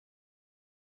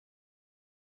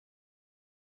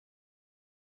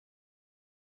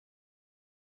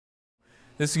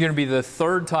This is going to be the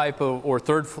third type of, or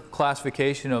third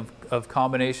classification of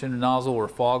combination nozzle or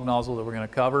fog nozzle that we're going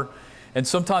to cover. And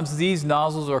sometimes these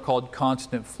nozzles are called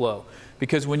constant flow,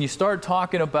 because when you start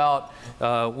talking about,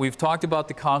 we've talked about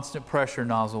the constant pressure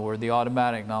nozzle or the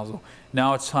automatic nozzle.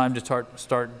 Now it's time to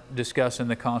start discussing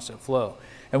the constant flow.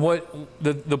 And what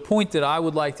the point that I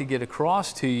would like to get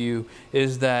across to you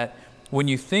is that when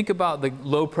you think about the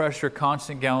low pressure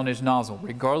constant gallonage nozzle,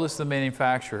 regardless of the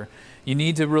manufacturer, you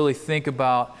need to really think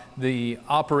about the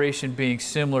operation being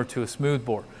similar to a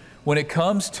smoothbore. When it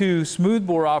comes to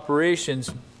smoothbore operations,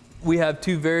 we have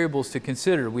two variables to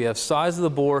consider. We have size of the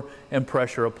bore and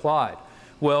pressure applied.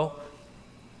 Well,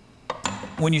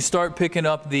 when you start picking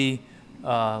up the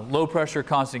low pressure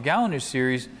constant gallonage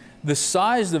series, the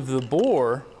size of the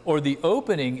bore or the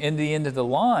opening in the end of the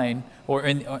line, or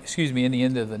in the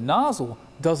end of the nozzle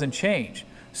doesn't change.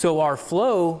 So our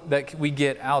flow that we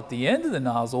get out the end of the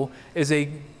nozzle is a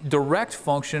direct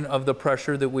function of the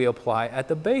pressure that we apply at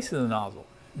the base of the nozzle.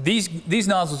 These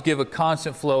nozzles give a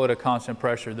constant flow at a constant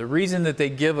pressure. The reason that they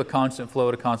give a constant flow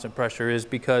at a constant pressure is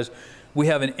because we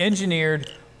have an engineered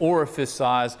orifice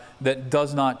size that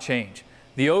does not change.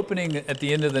 The opening at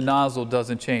the end of the nozzle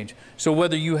doesn't change. So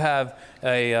whether you have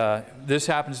a, this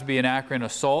happens to be an Akron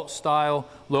Assault style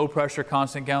low pressure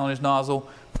constant gallonage nozzle,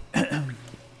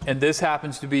 and this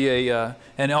happens to be an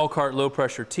Elkhart low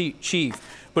pressure Chief.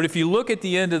 But if you look at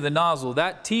the end of the nozzle,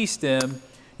 that T-stem,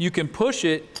 you can push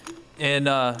it and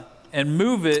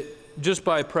move it just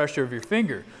by pressure of your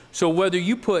finger. So whether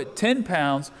you put 10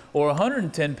 pounds or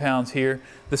 110 pounds here,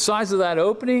 the size of that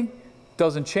opening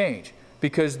doesn't change,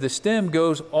 because the stem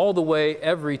goes all the way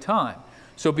every time.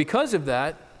 So because of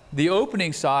that, the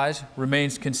opening size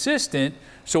remains consistent,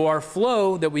 so our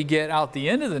flow that we get out the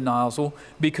end of the nozzle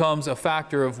becomes a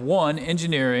factor of one,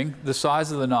 engineering, the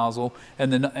size of the nozzle,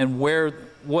 and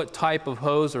what type of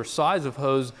hose or size of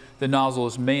hose the nozzle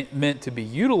is meant to be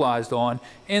utilized on,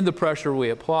 and the pressure we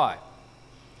apply.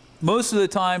 Most of the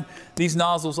time, these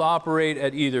nozzles operate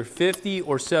at either 50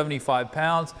 or 75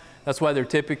 pounds. That's why they're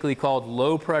typically called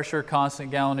low pressure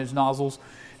constant gallonage nozzles.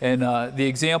 And the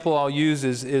example I'll use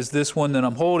is this one that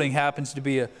I'm holding happens to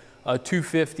be a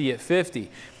 250 at 50.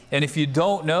 And if you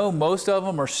don't know, most of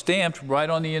them are stamped right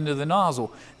on the end of the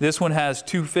nozzle. This one has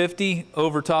 250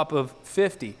 over top of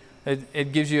 50.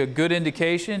 It gives you a good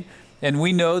indication. And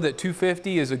we know that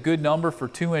 250 is a good number for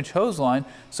 2-inch hose line.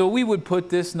 So we would put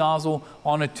this nozzle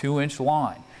on a 2-inch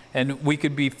line, and we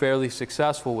could be fairly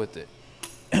successful with it.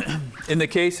 In the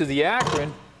case of the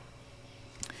Akron,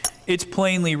 it's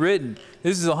plainly written.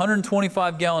 This is a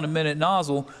 125 gallon a minute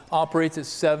nozzle, operates at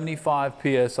 75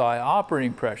 PSI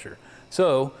operating pressure.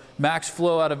 So max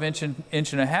flow out of inch and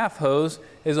a half hose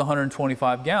is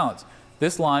 125 gallons.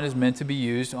 This line is meant to be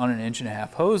used on an 1.5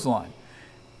 inch hose line.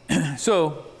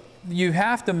 So you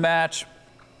have to match,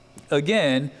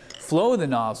 again, flow of the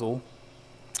nozzle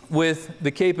with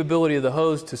the capability of the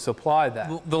hose to supply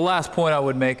that. The last point I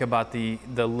would make about the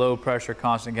low pressure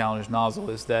constant gallonage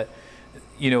nozzle is that,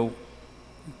 you know,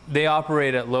 they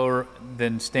operate at lower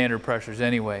than standard pressures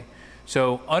anyway.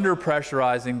 So under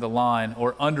pressurizing the line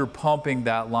or under pumping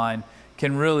that line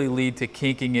can really lead to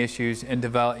kinking issues, and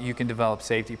you can develop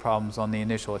safety problems on the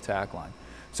initial attack line.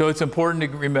 So it's important to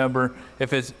remember,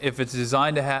 if it's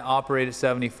designed to operate at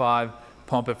 75,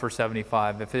 pump it for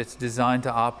 75. If it's designed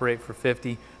to operate for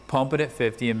 50, pump it at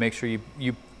 50, and make sure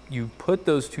you put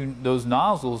those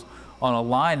nozzles on a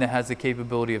line that has the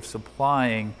capability of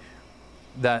supplying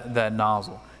that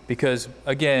nozzle. Because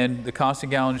again, the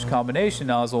constant gallonage combination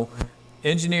nozzle,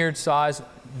 engineered size,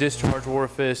 discharge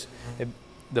orifice,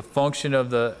 the function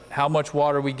of how much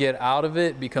water we get out of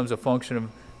it becomes a function of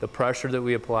the pressure that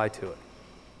we apply to it.